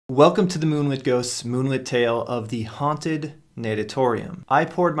Welcome to the Moonlit Ghosts Moonlit tale of the haunted Natatorium. I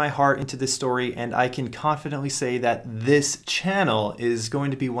poured my heart into this story, and I can confidently say that this channel is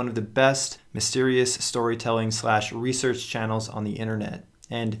going to be one of the best mysterious storytelling / research channels on the internet.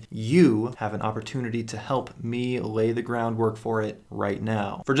 And you have an opportunity to help me lay the groundwork for it right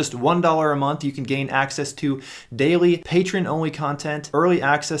now. For just $1 a month, you can gain access to daily patron-only content, early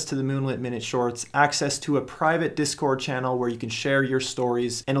access to the Moonlit Minute Shorts, access to a private Discord channel where you can share your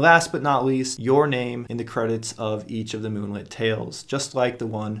stories, and last but not least, your name in the credits of each of the Moonlit tales, just like the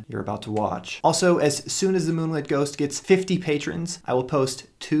one you're about to watch. Also, as soon as the Moonlit Ghost gets 50 patrons, I will post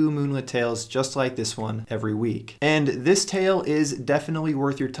 2 Moonlit tales just like this one every week. And this tale is definitely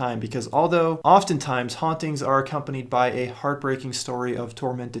worth your time because although oftentimes hauntings are accompanied by a heartbreaking story of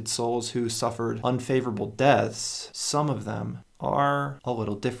tormented souls who suffered unfavorable deaths, some of them are a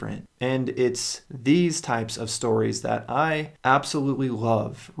little different. And it's these types of stories that I absolutely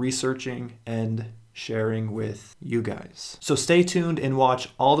love researching and sharing with you guys. So stay tuned and watch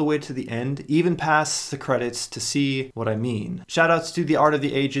all the way to the end, even past the credits, to see what I mean. Shoutouts to the Art of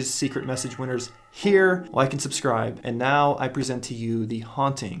the Ages secret message winners here, like and subscribe. And now I present to you the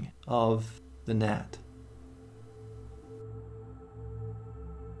haunting of the NAT.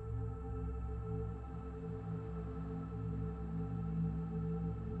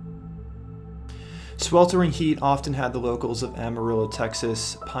 Sweltering heat often had the locals of Amarillo,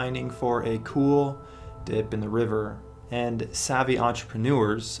 Texas, pining for a cool dip in the river, and savvy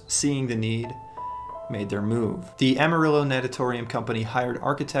entrepreneurs, seeing the need, made their move. The Amarillo Natatorium company hired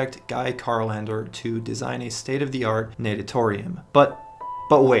architect Guy Carlander to design a state-of-the-art natatorium. But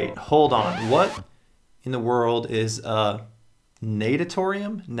wait, hold on. What in the world is a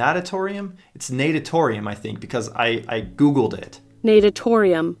natatorium? Natatorium? It's natatorium, I think, because I Googled it.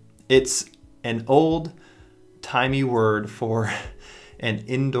 Natatorium. It's an old-timey word for an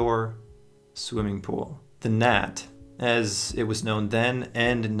indoor swimming pool. The NAT, as it was known then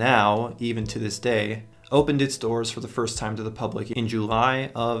and now, even to this day, opened its doors for the first time to the public in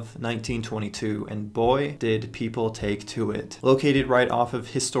July of 1922, and boy, did people take to it. Located right off of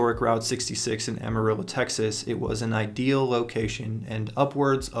historic Route 66 in Amarillo, Texas, it was an ideal location, and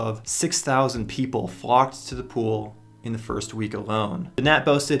upwards of 6,000 people flocked to the pool in the first week alone. The NAT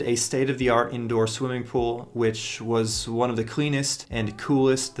boasted a state-of-the-art indoor swimming pool, which was one of the cleanest and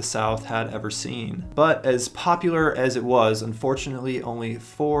coolest the South had ever seen. But as popular as it was, unfortunately only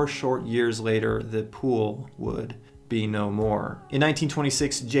 4 short years later, the pool would be no more. In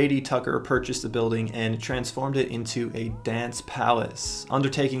 1926, J.D. Tucker purchased the building and transformed it into a dance palace,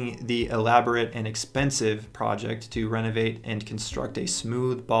 undertaking the elaborate and expensive project to renovate and construct a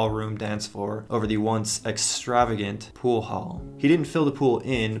smooth ballroom dance floor over the once extravagant pool hall. He didn't fill the pool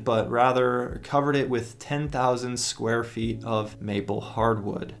in, but rather covered it with 10,000 square feet of maple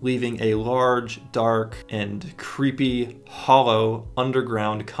hardwood, leaving a large, dark, and creepy, hollow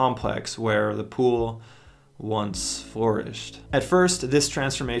underground complex where the pool once flourished. At first, this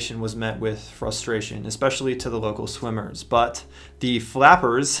transformation was met with frustration, especially to the local swimmers, but the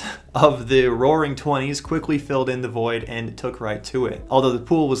flappers of the roaring 20s quickly filled in the void and took right to it. Although the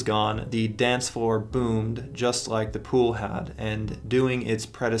pool was gone, the dance floor boomed just like the pool had, and doing its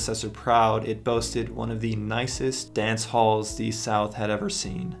predecessor proud, it boasted one of the nicest dance halls the South had ever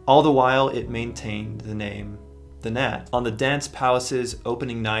seen. All the while, it maintained the name, the NAT. On the Dance Palace's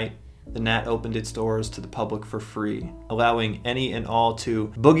opening night, the NAT opened its doors to the public for free, allowing any and all to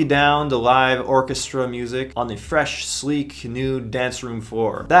boogie down to live orchestra music on the fresh, sleek, new dance room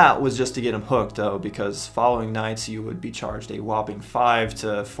floor. That was just to get them hooked though, because following nights you would be charged a whopping 5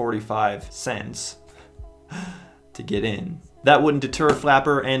 to 45 cents to get in. That wouldn't deter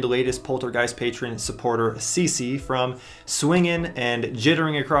Flapper and latest Poltergeist patron supporter Cece from swinging and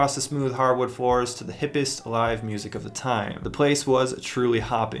jittering across the smooth hardwood floors to the hippest live music of the time. The place was truly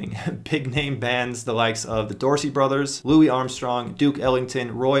hopping. Big name bands the likes of the Dorsey Brothers, Louis Armstrong, Duke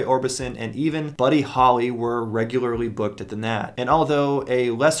Ellington, Roy Orbison, and even Buddy Holly were regularly booked at the NAT. And although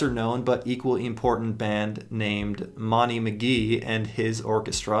a lesser known but equally important band named Monty McGee and his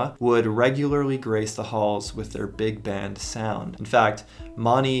orchestra would regularly grace the halls with their big band sound. In fact,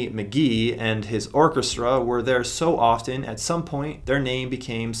 Monty McGee and his orchestra were there so often, at some point, their name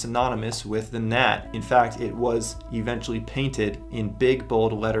became synonymous with the NAT. In fact, it was eventually painted in big,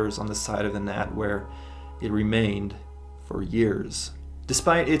 bold letters on the side of the NAT, where it remained for years.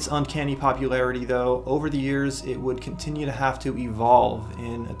 Despite its uncanny popularity, though, over the years, it would continue to have to evolve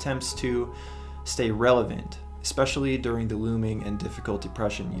in attempts to stay relevant, especially during the looming and difficult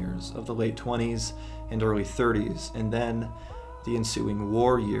Depression years of the late 20s and early 30s, and then the ensuing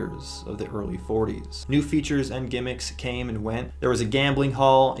war years of the early 40s. New features and gimmicks came and went. There was a gambling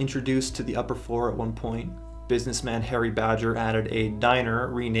hall introduced to the upper floor at one point. Businessman Harry Badger added a diner,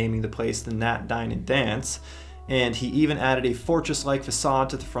 renaming the place the Nat Dine and Dance, and he even added a fortress-like facade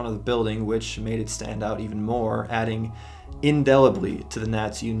to the front of the building, which made it stand out even more, adding indelibly to the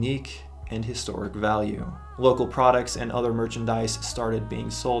Nat's unique and historic value. Local products and other merchandise started being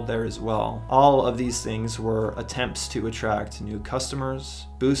sold there as well. All of these things were attempts to attract new customers,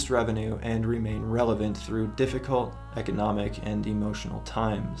 boost revenue, and remain relevant through difficult economic and emotional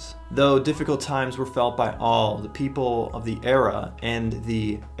times. Though difficult times were felt by all, the people of the era and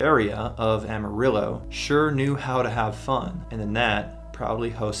the area of Amarillo sure knew how to have fun, and the NAT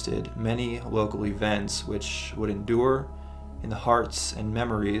proudly hosted many local events which would endure in the hearts and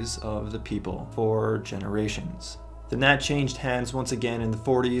memories of the people for generations. The NAT changed hands once again in the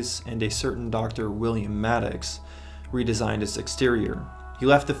 40s, and a certain Dr. William Maddox redesigned its exterior. He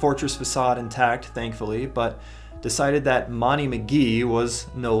left the fortress facade intact, thankfully, but decided that Monty McGee was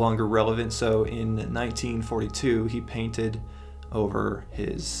no longer relevant, so in 1942 he painted over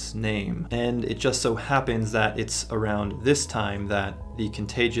his name. And it just so happens that it's around this time that the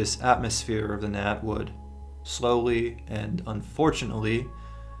contagious atmosphere of the NAT would slowly and unfortunately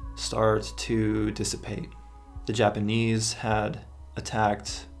start to dissipate. The Japanese had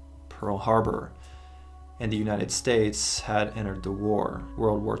attacked Pearl Harbor, and the United States had entered the war.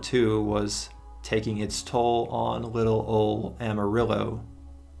 World War II was taking its toll on little old Amarillo,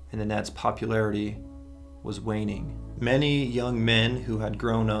 and the NAT's popularity was waning. Many young men who had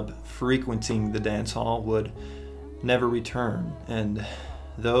grown up frequenting the dance hall would never return, and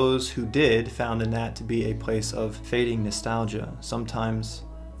those who did found the NAT to be a place of fading nostalgia, sometimes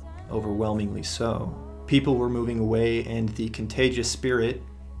overwhelmingly so. People were moving away, and the contagious spirit,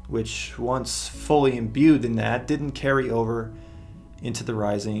 which once fully imbued the NAT, didn't carry over into the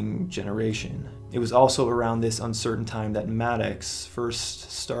rising generation. It was also around this uncertain time that Maddox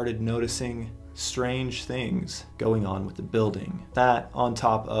first started noticing strange things going on with the building. That, on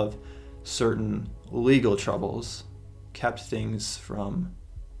top of certain legal troubles, kept things from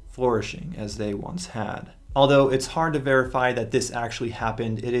flourishing as they once had. Although it's hard to verify that this actually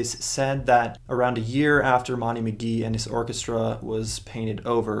happened, it is said that around a year after Monty McGee and his orchestra was painted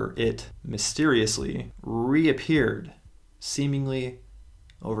over, it mysteriously reappeared, seemingly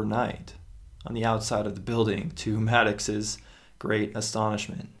overnight, on the outside of the building, to Maddox's great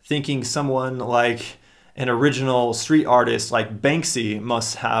astonishment. Thinking someone like an original street artist like Banksy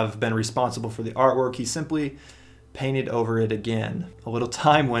must have been responsible for the artwork, he simply painted over it again. A little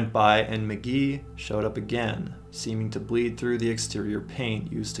time went by and McGee showed up again, seeming to bleed through the exterior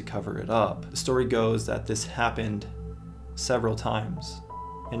paint used to cover it up. The story goes that this happened several times,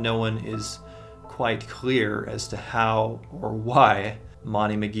 and no one is quite clear as to how or why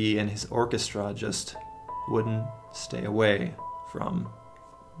Monty McGee and his orchestra just wouldn't stay away from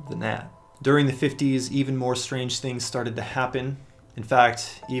the NAT. During the 50s, even more strange things started to happen. In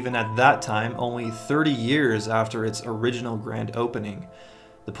fact, even at that time, only 30 years after its original grand opening,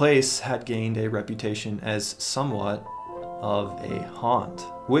 the place had gained a reputation as somewhat of a haunt,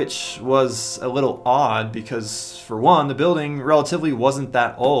 which was a little odd because, for one, the building relatively wasn't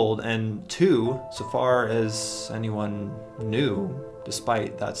that old, and two, so far as anyone knew,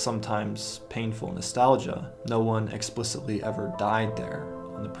 despite that sometimes painful nostalgia, no one explicitly ever died there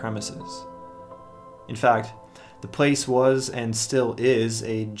on the premises. In fact, the place was and still is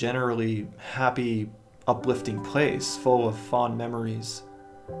a generally happy, uplifting place full of fond memories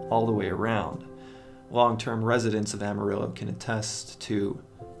all the way around. Long-term residents of Amarillo can attest to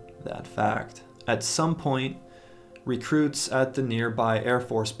that fact. At some point, recruits at the nearby Air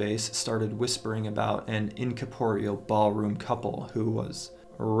Force Base started whispering about an incorporeal ballroom couple who was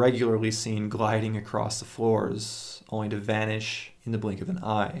regularly seen gliding across the floors, only to vanish in the blink of an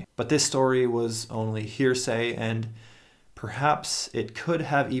eye. But this story was only hearsay, and perhaps it could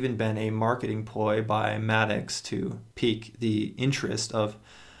have even been a marketing ploy by Maddox to pique the interest of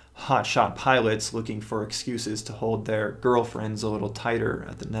hotshot pilots looking for excuses to hold their girlfriends a little tighter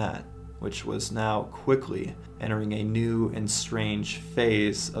at the NAT, which was now quickly entering a new and strange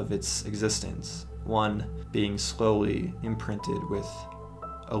phase of its existence, one being slowly imprinted with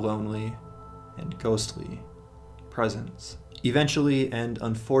a lonely and ghostly presence. Eventually, and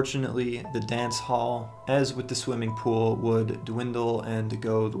unfortunately, the dance hall, as with the swimming pool, would dwindle and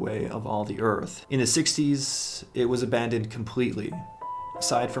go the way of all the earth. In the 60s, it was abandoned completely.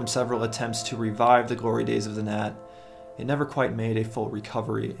 Aside from several attempts to revive the glory days of the NAT, it never quite made a full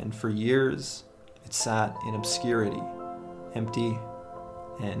recovery, and for years, it sat in obscurity, empty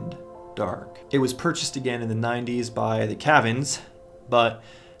and dark. It was purchased again in the 90s by the Cavins, but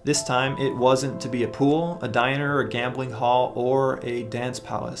this time it wasn't to be a pool, a diner, a gambling hall, or a dance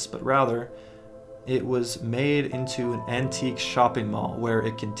palace, but rather it was made into an antique shopping mall where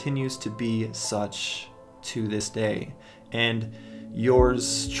it continues to be such to this day. And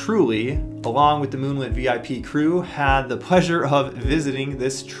yours truly, along with the Moonlit VIP crew, had the pleasure of visiting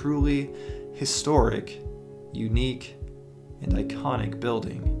this truly historic, unique, and iconic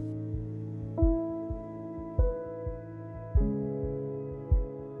building.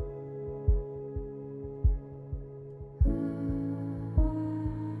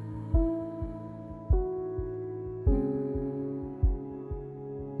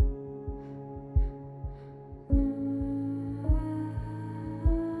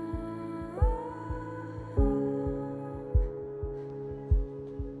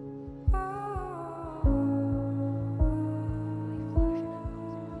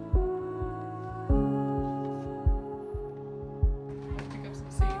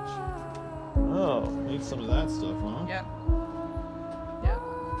 Some of that stuff, huh? Yep. Yep.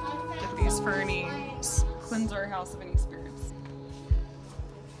 Get these for any cleanse our house of any spirits.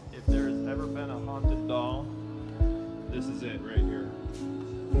 If there's ever been a haunted doll, this is it right here.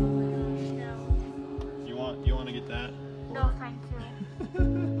 No. You want to get that? No, thank you.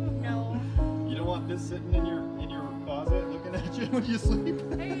 No. You don't want this sitting in your closet looking at you when you sleep?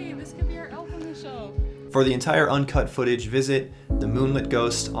 Hey, this could be our elf on the shelf. For the entire uncut footage, visit the Moonlit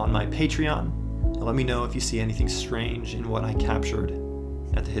Ghost on my Patreon. Let me know if you see anything strange in what I captured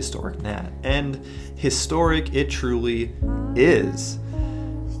at the historic NAT. And historic it truly is.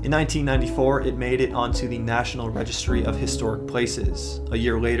 In 1994, it made it onto the National Registry of Historic Places. A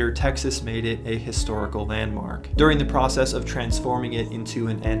year later, Texas made it a historical landmark. During the process of transforming it into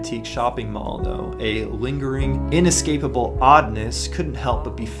an antique shopping mall, though, a lingering, inescapable oddness couldn't help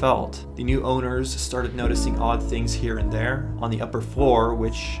but be felt. The new owners started noticing odd things here and there. On the upper floor,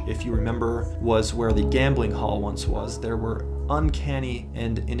 which, if you remember, was where the gambling hall once was, there were uncanny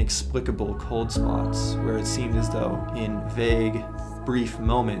and inexplicable cold spots where it seemed as though, in vague, brief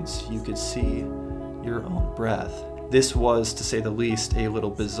moments, you could see your own breath. This was, to say the least, a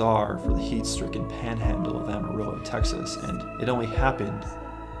little bizarre for the heat-stricken panhandle of Amarillo, Texas, and it only happened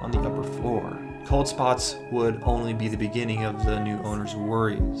on the upper floor. Cold spots would only be the beginning of the new owner's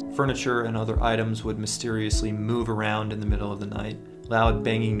worries. Furniture and other items would mysteriously move around in the middle of the night. Loud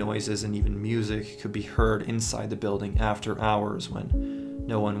banging noises and even music could be heard inside the building after hours when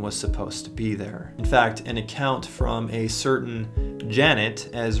no one was supposed to be there. In fact, an account from a certain Janet,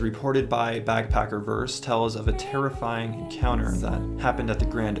 as reported by Backpackerverse, tells of a terrifying encounter that happened at the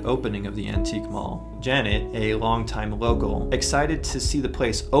grand opening of the antique mall. Janet, a longtime local, excited to see the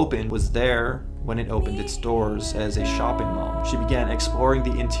place open, was there when it opened its doors as a shopping mall. She began exploring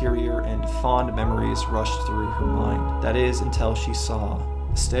the interior and fond memories rushed through her mind. That is, until she saw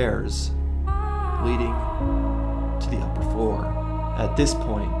the stairs leading to the upper floor. At this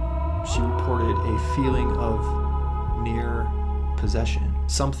point, she reported a feeling of near possession.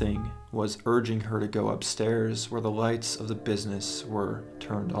 Something was urging her to go upstairs where the lights of the business were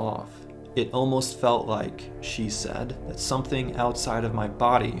turned off. It almost felt like, she said, that something outside of my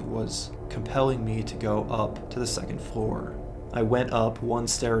body was compelling me to go up to the second floor. I went up one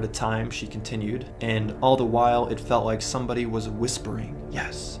stair at a time, she continued, and all the while it felt like somebody was whispering,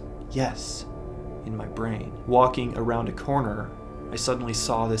 "Yes, yes," in my brain. Walking around a corner, I suddenly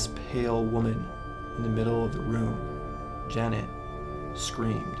saw this pale woman in the middle of the room. Janet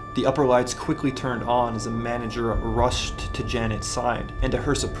screamed. The upper lights quickly turned on as a manager rushed to Janet's side, and to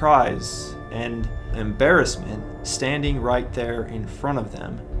her surprise and embarrassment, standing right there in front of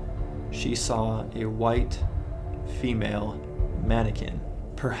them, she saw a white female mannequin.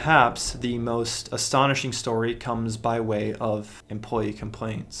 Perhaps the most astonishing story comes by way of employee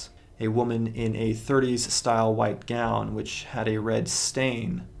complaints. A woman in a 30s style white gown which had a red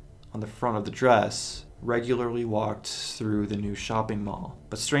stain on the front of the dress regularly walked through the new shopping mall.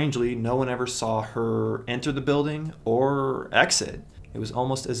 But strangely, no one ever saw her enter the building or exit. It was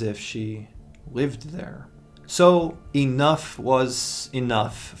almost as if she lived there. So enough was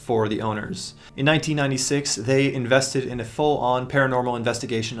enough for the owners. In 1996, they invested in a full-on paranormal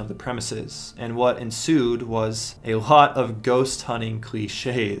investigation of the premises, and what ensued was a lot of ghost hunting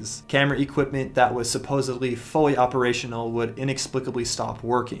cliches. Camera equipment that was supposedly fully operational would inexplicably stop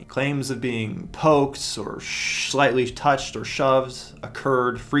working. Claims of being poked or slightly touched or shoved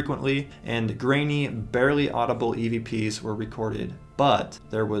occurred frequently, and grainy, barely audible EVPs were recorded. But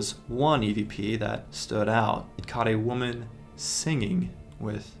there was one EVP that stood out. It caught a woman singing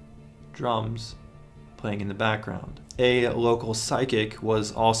with drums playing in the background. A local psychic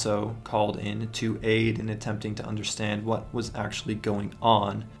was also called in to aid in attempting to understand what was actually going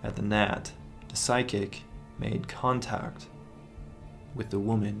on at the NAT. The psychic made contact with the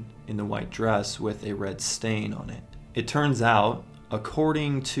woman in the white dress with a red stain on it. It turns out,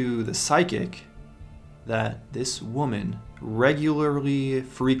 according to the psychic, that this woman regularly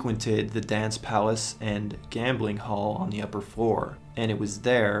frequented the dance palace and gambling hall on the upper floor, and it was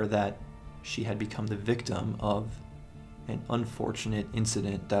there that she had become the victim of an unfortunate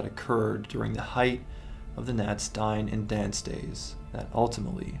incident that occurred during the height of the Nat's Dine and dance days that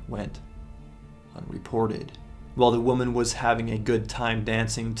ultimately went unreported. While the woman was having a good time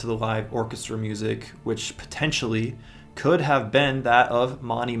dancing to the live orchestra music, which potentially could have been that of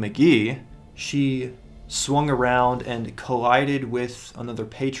Monty McGee, she swung around and collided with another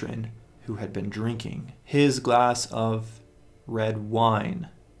patron who had been drinking. His glass of red wine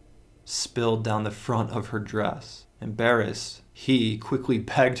spilled down the front of her dress. Embarrassed, he quickly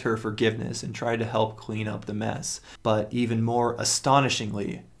begged her forgiveness and tried to help clean up the mess. But even more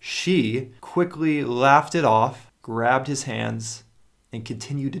astonishingly, she quickly laughed it off, grabbed his hands, and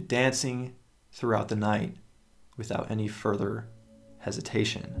continued dancing throughout the night without any further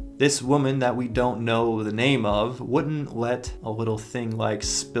hesitation. This woman that we don't know the name of wouldn't let a little thing like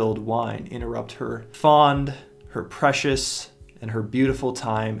spilled wine interrupt her fond, her precious, and her beautiful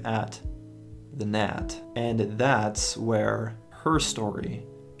time at the NAT. And that's where her story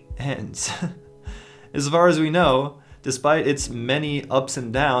ends. As far as we know, despite its many ups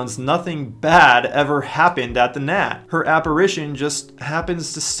and downs, nothing bad ever happened at the NAT. Her apparition just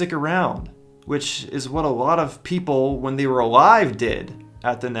happens to stick around, which is what a lot of people when they were alive did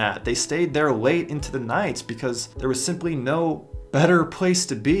at the NAT. They stayed there late into the nights because there was simply no better place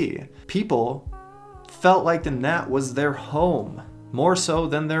to be. People felt like the NAT was their home, more so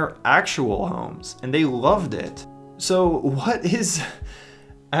than their actual homes, and they loved it. So what is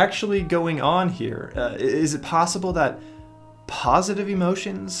actually going on here? Is it possible that positive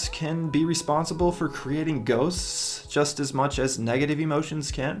emotions can be responsible for creating ghosts just as much as negative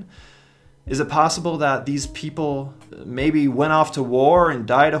emotions can? Is it possible that these people maybe went off to war and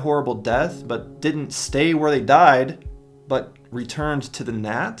died a horrible death, but didn't stay where they died, but returned to the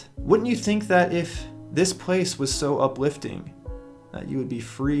NAT? Wouldn't you think that if this place was so uplifting, that you would be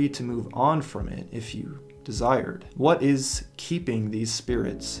free to move on from it if you desired? What is keeping these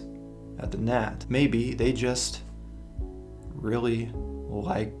spirits at the NAT? Maybe they just really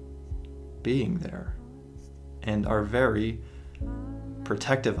like being there and are very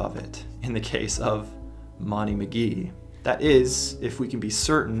protective of it, in the case of Monty McGee. That is, if we can be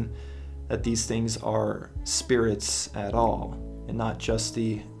certain that these things are spirits at all, and not just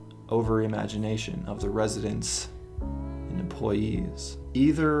the over-imagination of the residents and employees.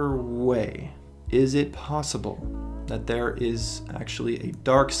 Either way, is it possible that there is actually a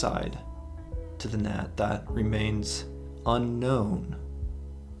dark side to the NAT that remains unknown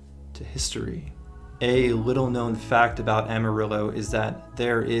to history? A little-known fact about Amarillo is that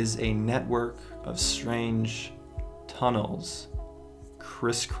there is a network of strange tunnels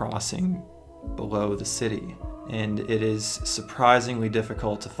crisscrossing below the city, and it is surprisingly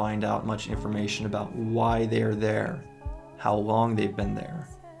difficult to find out much information about why they're there, how long they've been there,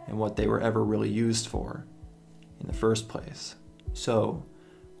 and what they were ever really used for in the first place. So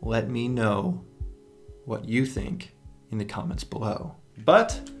let me know what you think in the comments below.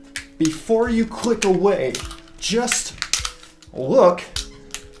 But before you click away, just look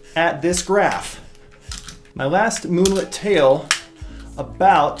at this graph. My last Moonlit tale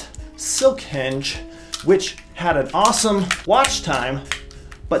about Silkhenge, which had an awesome watch time,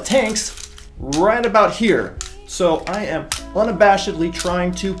 but tanks right about here. So I am unabashedly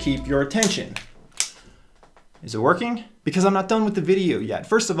trying to keep your attention. Is it working? Because I'm not done with the video yet.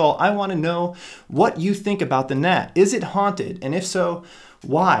 First of all, I want to know what you think about the NAT. Is it haunted? And if so,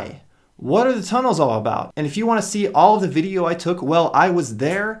 why? What are the tunnels all about? And if you want to see all of the video I took while I was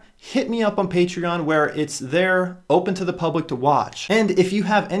there, hit me up on Patreon where it's there open to the public to watch. And if you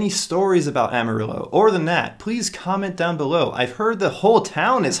have any stories about Amarillo or the NAT, please comment down below. I've heard the whole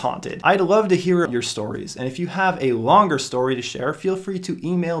town is haunted. I'd love to hear your stories. And if you have a longer story to share, feel free to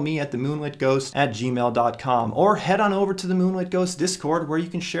email me at themoonlitghost@gmail.com or head on over to the Moonlit Ghost Discord where you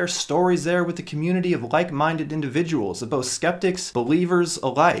can share stories there with a community of like-minded individuals, both skeptics, believers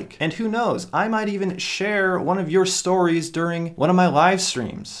alike. And who knows, I might even share one of your stories during one of my live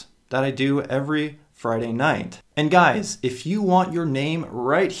streams that I do every Friday night. And guys, if you want your name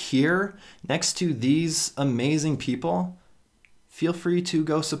right here next to these amazing people, feel free to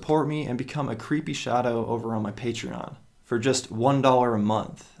go support me and become a creepy shadow over on my Patreon for just $1 a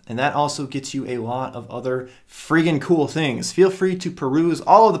month. And that also gets you a lot of other friggin' cool things. Feel free to peruse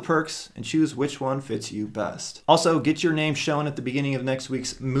all of the perks and choose which one fits you best. Also, get your name shown at the beginning of next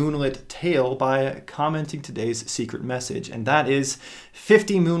week's Moonlit tale by commenting today's secret message, and that is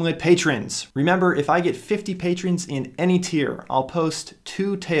 50 Moonlit patrons. Remember, if I get 50 patrons in any tier, I'll post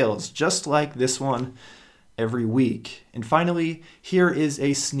 2 tales just like this one every week. And finally, here is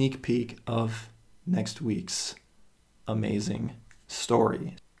a sneak peek of next week's amazing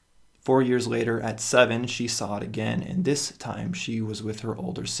story. 4 years later, at 7, she saw it again, and this time she was with her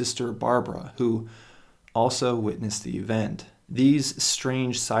older sister, Barbara, who also witnessed the event. These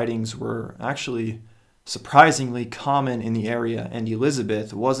strange sightings were actually surprisingly common in the area, and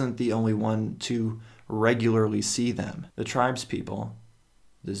Elizabeth wasn't the only one to regularly see them. The tribespeople,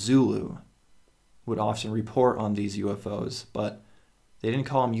 the Zulu, would often report on these UFOs, but they didn't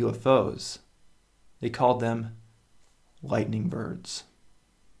call them UFOs. They called them lightning birds.